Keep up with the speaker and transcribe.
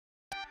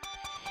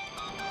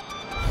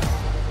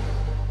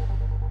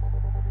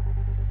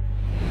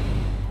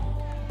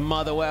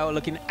Motherwell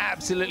looking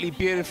absolutely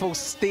beautiful.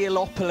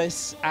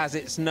 Steelopolis, as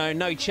it's known.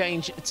 No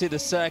change to the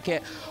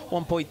circuit.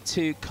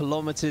 1.2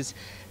 kilometers.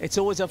 It's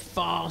always a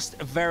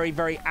fast, very,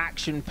 very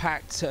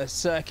action-packed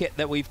circuit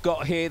that we've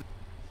got here.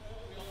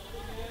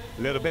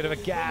 A little bit of a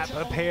gap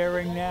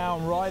appearing now.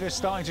 Riders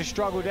starting to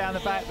struggle down the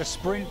back. The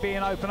sprint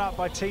being opened up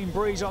by Team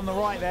Breeze on the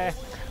right there.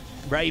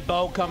 Ray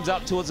Bolt comes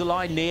up towards the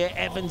line. Nia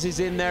Evans is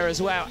in there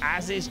as well,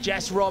 as is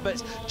Jess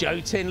Roberts. Joe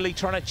Tindley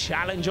trying to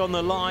challenge on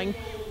the line.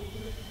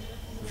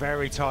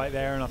 Very tight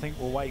there, and I think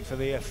we'll wait for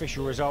the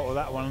official result of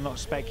that one and not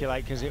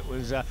speculate, because it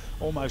was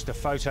almost a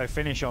photo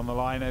finish on the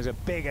line. There's a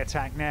big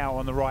attack now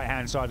on the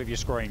right-hand side of your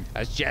screen.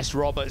 As Jess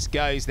Roberts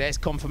goes, there's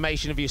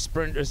confirmation of your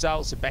sprint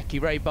results. Becky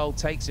Raybold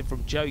takes it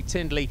from Joe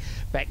Tindley.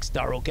 Bex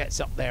Durrell gets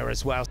up there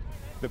as well.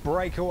 The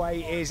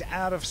breakaway is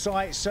out of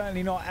sight,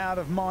 certainly not out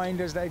of mind,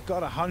 as they've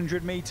got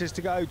 100 metres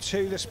to go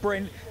to the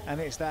sprint,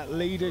 and it's that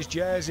leader's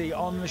jersey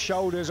on the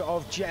shoulders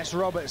of Jess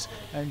Roberts,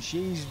 and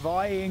she's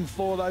vying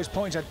for those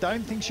points. I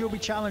don't think she'll be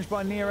challenged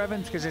by Nia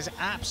Evans, because there's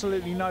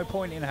absolutely no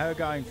point in her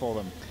going for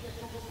them.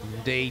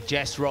 Indeed,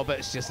 Jess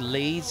Roberts just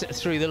leads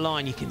through the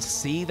line. You can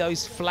see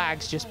those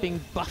flags just being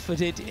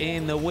buffeted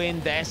in the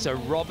wind there. So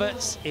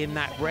Roberts in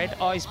that red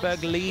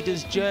iceberg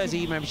leader's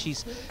jersey. Remember,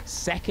 she's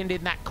second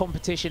in that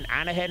competition.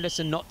 Anna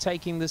Henderson not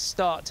taking the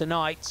start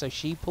tonight, so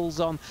she pulls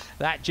on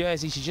that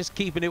jersey. She's just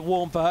keeping it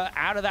warm for her.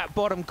 Out of that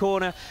bottom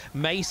corner,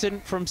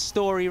 Mason from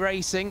Story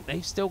Racing.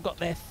 They've still got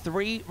their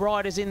 3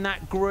 riders in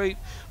that group.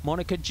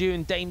 Monica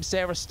June, Dame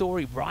Sarah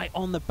Story right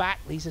on the back.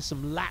 These are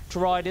some lapped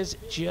riders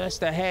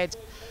just ahead.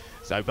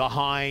 So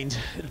behind,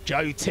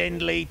 Joe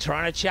Tindley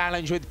trying to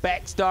challenge with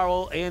Bex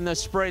Durrell in the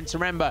sprint.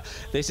 Remember,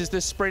 this is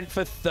the sprint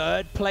for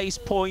 3rd place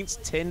points.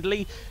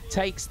 Tindley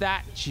takes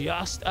that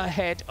just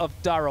ahead of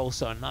Durrell.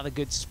 So another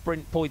good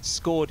sprint point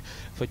scored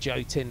for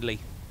Joe Tindley.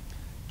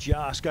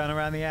 Just going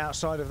around the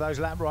outside of those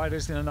lap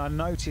riders, and I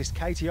noticed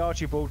Katie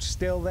Archibald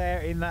still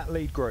there in that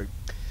lead group.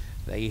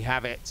 There you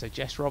have it. So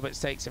Jess Roberts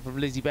takes it from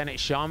Lizzie Bennett,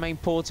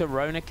 Charmaine Porter,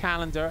 Rona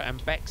Callender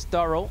and Bex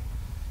Durrell.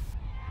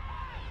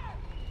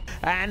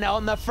 And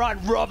on the front,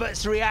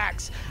 Roberts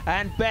reacts,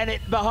 and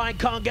Bennett behind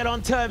can't get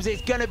on terms.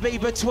 It's going to be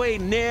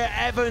between Nia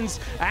Evans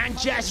and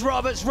Jess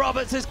Roberts.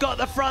 Roberts has got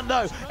the front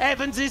though.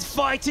 Evans is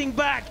fighting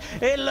back.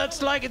 It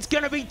looks like it's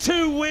going to be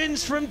 2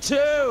 wins from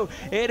 2.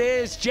 It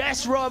is.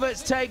 Jess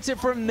Roberts takes it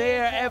from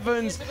Nia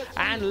Evans,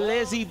 and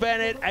Lizzie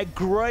Bennett, a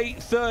great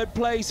 3rd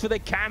place for the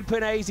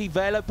Campinese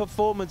Vela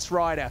Performance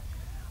rider.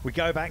 We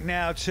go back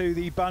now to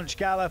the bunch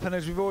gallop, and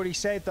as we've already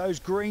said, those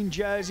green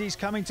jerseys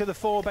coming to the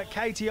fore, but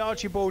Katie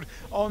Archibald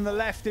on the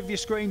left of your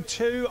screen.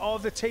 2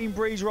 of the Team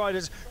Breeze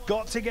riders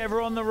got together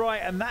on the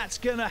right, and that's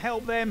going to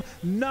help them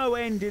no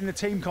end in the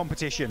team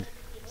competition.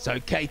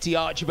 So Katie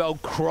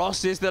Archibald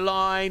crosses the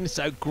line.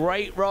 So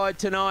great ride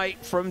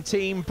tonight from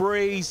Team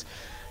Breeze.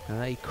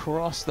 And they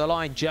cross the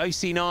line.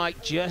 Josie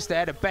Knight just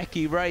ahead of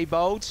Becky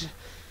Raybold.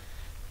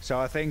 So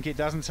I think it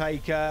doesn't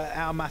take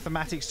our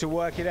mathematics to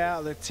work it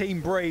out. The Team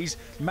Breeze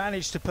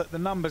managed to put the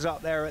numbers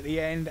up there at the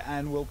end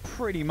and will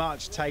pretty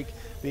much take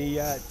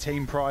the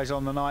team prize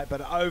on the night.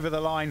 But over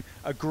the line,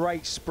 a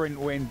great sprint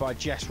win by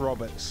Jess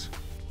Roberts.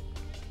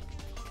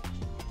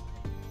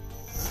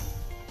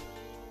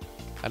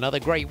 Another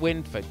great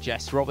win for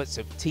Jess Roberts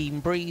of Team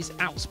Breeze,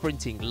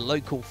 out-sprinting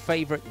local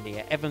favourite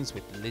Nia Evans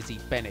with Lizzie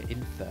Bennett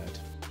in 3rd.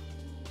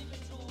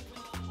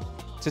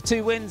 So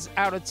 2 wins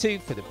out of 2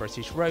 for the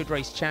British Road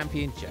Race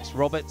champion, Jess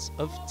Roberts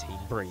of Team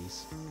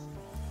Breeze.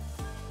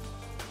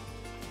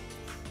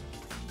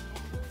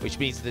 Which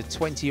means the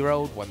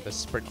 20-year-old won the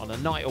Sprint on a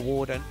Night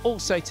award and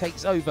also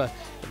takes over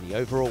in the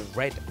overall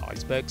red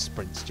iceberg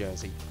sprints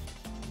jersey.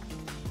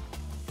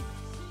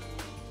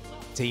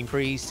 Team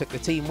Breeze took the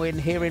team win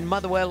here in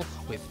Motherwell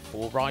with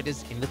 4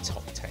 riders in the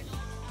top 10.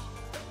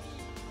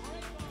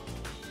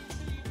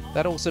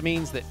 That also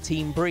means that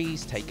Team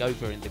Breeze take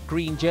over in the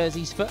green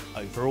jerseys for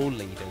overall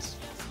leaders.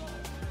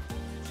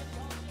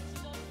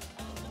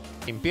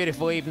 In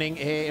beautiful evening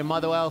here in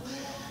Motherwell,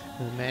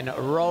 the men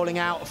rolling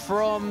out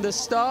from the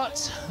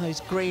start.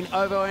 Those green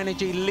OVO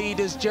Energy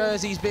leaders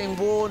jerseys being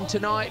worn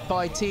tonight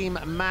by Team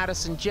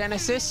Madison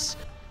Genesis.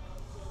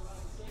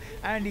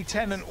 Andy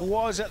Tennant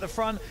was at the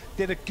front,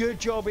 did a good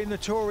job in the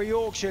Tour of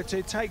Yorkshire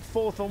to take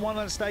 4th on one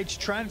on stage,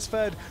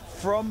 transferred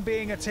from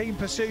being a team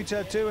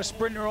pursuiter to a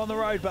sprinter on the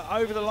road, but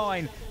over the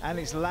line, and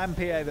it's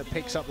Lampierre that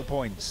picks up the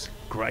points.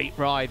 Great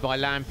ride by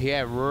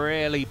Lampierre,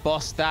 really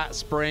bossed that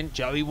sprint.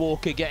 Joey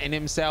Walker getting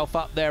himself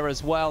up there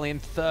as well in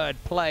 3rd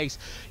place.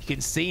 You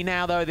can see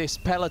now though this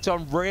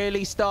peloton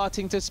really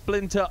starting to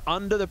splinter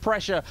under the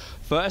pressure.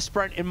 First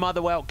sprint in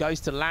Motherwell goes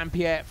to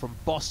Lampierre from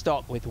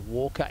Bostock with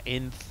Walker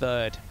in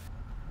 3rd.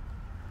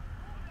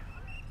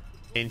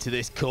 Into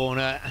this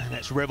corner, and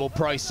it's Rebel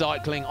Pro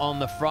Cycling on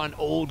the front.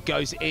 Ald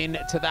goes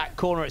into that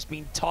corner. It's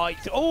been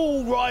tight.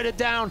 Oh, rider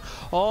down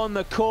on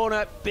the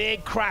corner.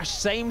 Big crash.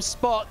 Same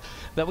spot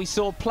that we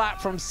saw Platt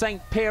from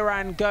St.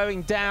 Piran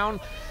going down.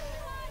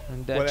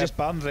 And well, just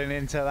bundling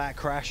into that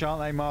crash,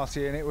 aren't they,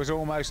 Marty? And it was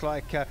almost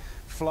like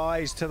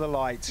flies to the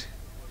light.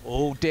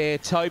 Oh dear,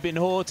 Tobin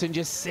Horton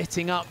just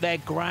sitting up there,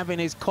 grabbing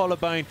his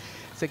collarbone.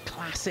 It's a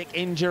classic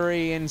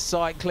injury in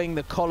cycling,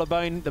 the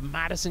collarbone, the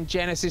Madison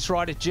Genesis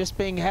rider just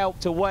being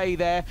helped away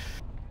there.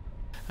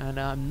 And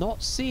I'm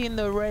not seeing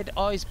the red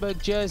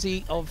iceberg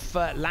jersey of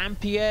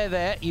Lampierre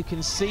there. You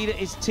can see that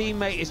his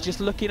teammate is just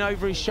looking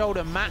over his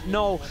shoulder, Matt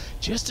Knoll,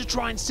 just to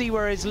try and see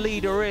where his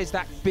leader is.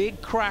 That big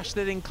crash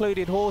that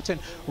included Horton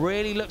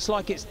really looks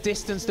like it's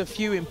distanced a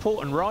few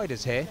important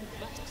riders here.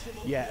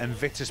 Yeah, and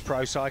Vitus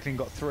Pro Cycling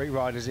got 3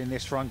 riders in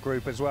this front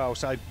group as well.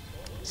 So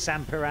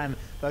Sam Piran,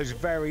 those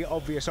very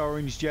obvious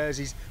orange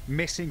jerseys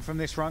missing from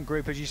this front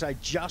group. As you say,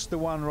 just the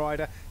one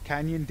rider,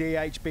 Canyon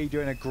DHB,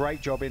 doing a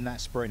great job in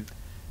that sprint.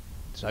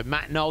 So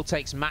Matt Knoll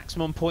takes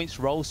maximum points,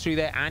 rolls through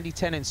there. Andy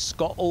Tennant,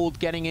 Scott Auld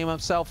getting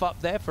himself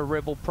up there for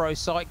Ribble Pro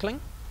Cycling.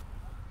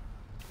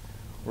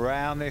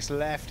 Round this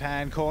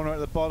left-hand corner at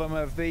the bottom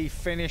of the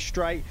finish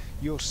straight,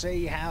 you'll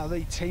see how the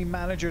team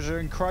managers are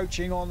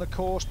encroaching on the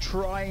course,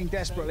 trying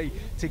desperately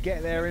to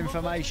get their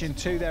information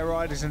to their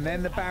riders, and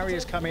then the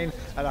barriers come in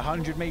at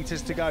 100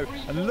 meters to go.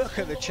 And look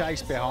at the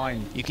chase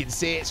behind. You can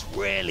see it's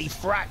really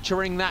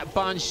fracturing that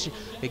bunch.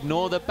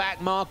 Ignore the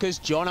back markers.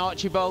 John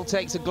Archibald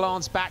takes a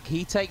glance back.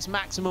 He takes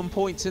maximum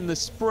points in the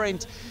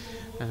sprint.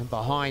 And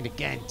behind,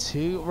 again,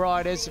 2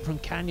 riders from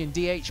Canyon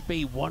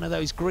DHB, one of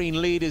those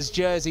green leaders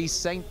jerseys.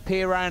 St.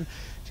 Piran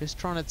just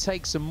trying to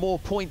take some more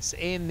points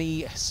in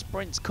the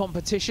sprint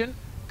competition.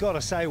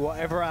 Gotta say,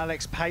 whatever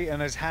Alex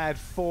Payton has had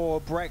for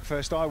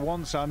breakfast, I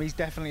want some. He's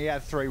definitely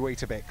had 3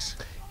 Weetabix.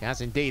 He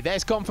has indeed.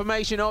 There's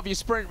confirmation of your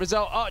sprint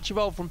result.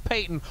 Archibald from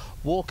Payton,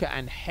 Walker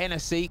and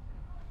Hennessy.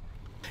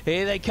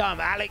 Here they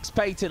come, Alex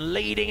Payton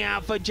leading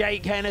out for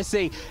Jake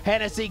Hennessy.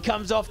 Hennessy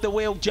comes off the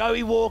wheel.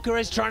 Joey Walker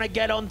is trying to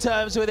get on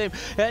terms with him.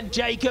 And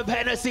Jacob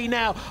Hennessy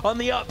now on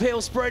the uphill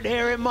sprint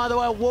here in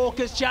Motherwell.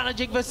 Walker's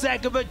challenging for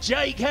second, but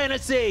Jake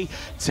Hennessy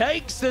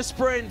takes the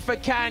sprint for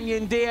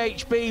Canyon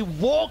DHB.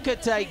 Walker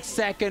takes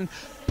second.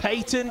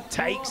 Payton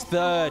takes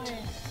third.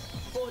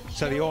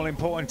 So the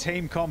all-important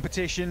team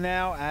competition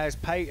now as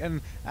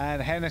Payton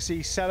and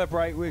Hennessy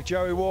celebrate with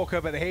Joey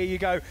Walker. But here you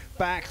go,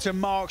 back to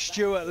Mark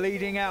Stewart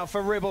leading out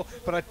for Ribble.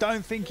 But I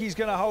don't think he's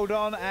going to hold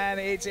on, and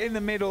it's in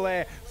the middle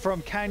there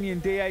from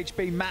Canyon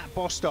DHB, Matt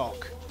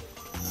Bostock.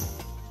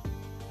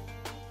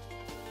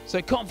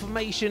 So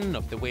confirmation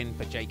of the win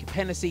for Jacob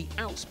Hennessy,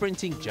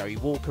 out-sprinting Joey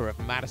Walker of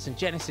Madison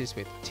Genesis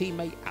with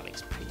teammate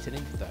Alex Payton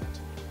in third.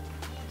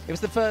 It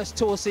was the first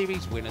Tour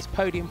Series winners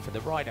podium for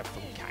the rider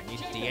from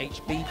Canyon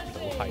DHB,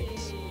 Phil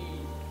Holmes.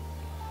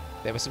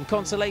 There was some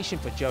consolation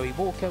for Joey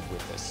Walker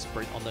with the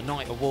Sprint on the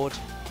Night award,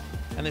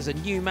 and there's a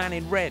new man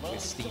in red with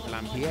Steve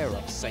Lampierre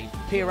of St.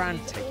 Piran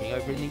taking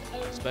over in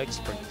the Iceberg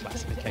Sprint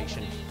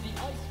classification.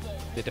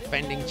 The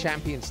defending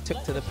champions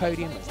took to the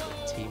podium as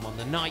the team on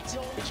the night,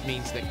 which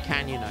means that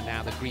Canyon are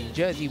now the green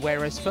jersey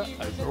wearers for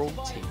overall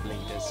team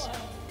leaders.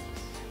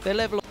 Their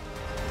level